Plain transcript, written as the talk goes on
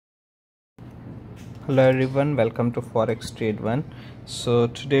Hello everyone, welcome to Forex Trade 1. So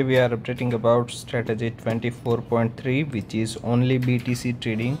today we are updating about strategy 24.3, which is only BTC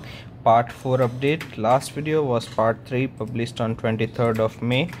trading part 4 update. Last video was part 3 published on 23rd of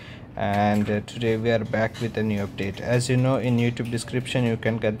May, and today we are back with a new update. As you know, in YouTube description you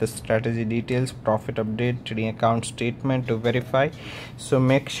can get the strategy details, profit update, trading account statement to verify. So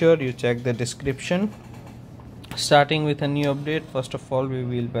make sure you check the description. Starting with a new update, first of all we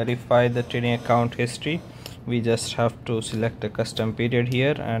will verify the trading account history. We just have to select a custom period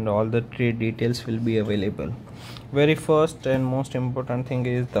here and all the trade details will be available. Very first and most important thing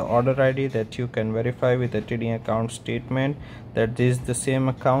is the order ID that you can verify with the trading account statement that this is the same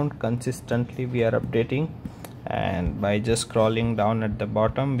account consistently we are updating, and by just scrolling down at the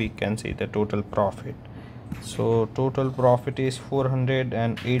bottom we can see the total profit. So total profit is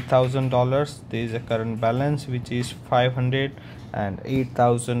 $408,000. There is a current balance which is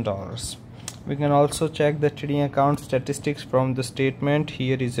 $508,000. We can also check the trading account statistics from the statement.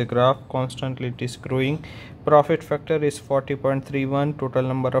 Here is a graph, constantly it is growing. Profit factor is 40.31. Total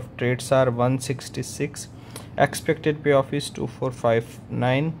number of trades are 166. Expected payoff is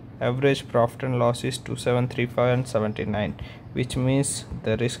 2459. Average profit and loss is 2735 and 79, which means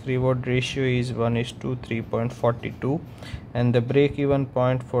the risk reward ratio is 1:3.42, and the break even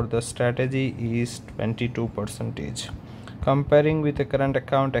point for the strategy is 22%. Comparing with the current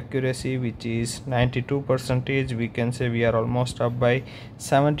account accuracy, which is 92%, we can say we are almost up by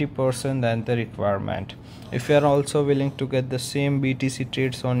 70% than the requirement. If you are also willing to get the same BTC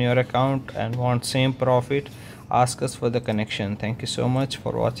trades on your account and want same profit, ask us for the connection. Thank you so much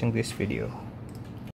for watching this video.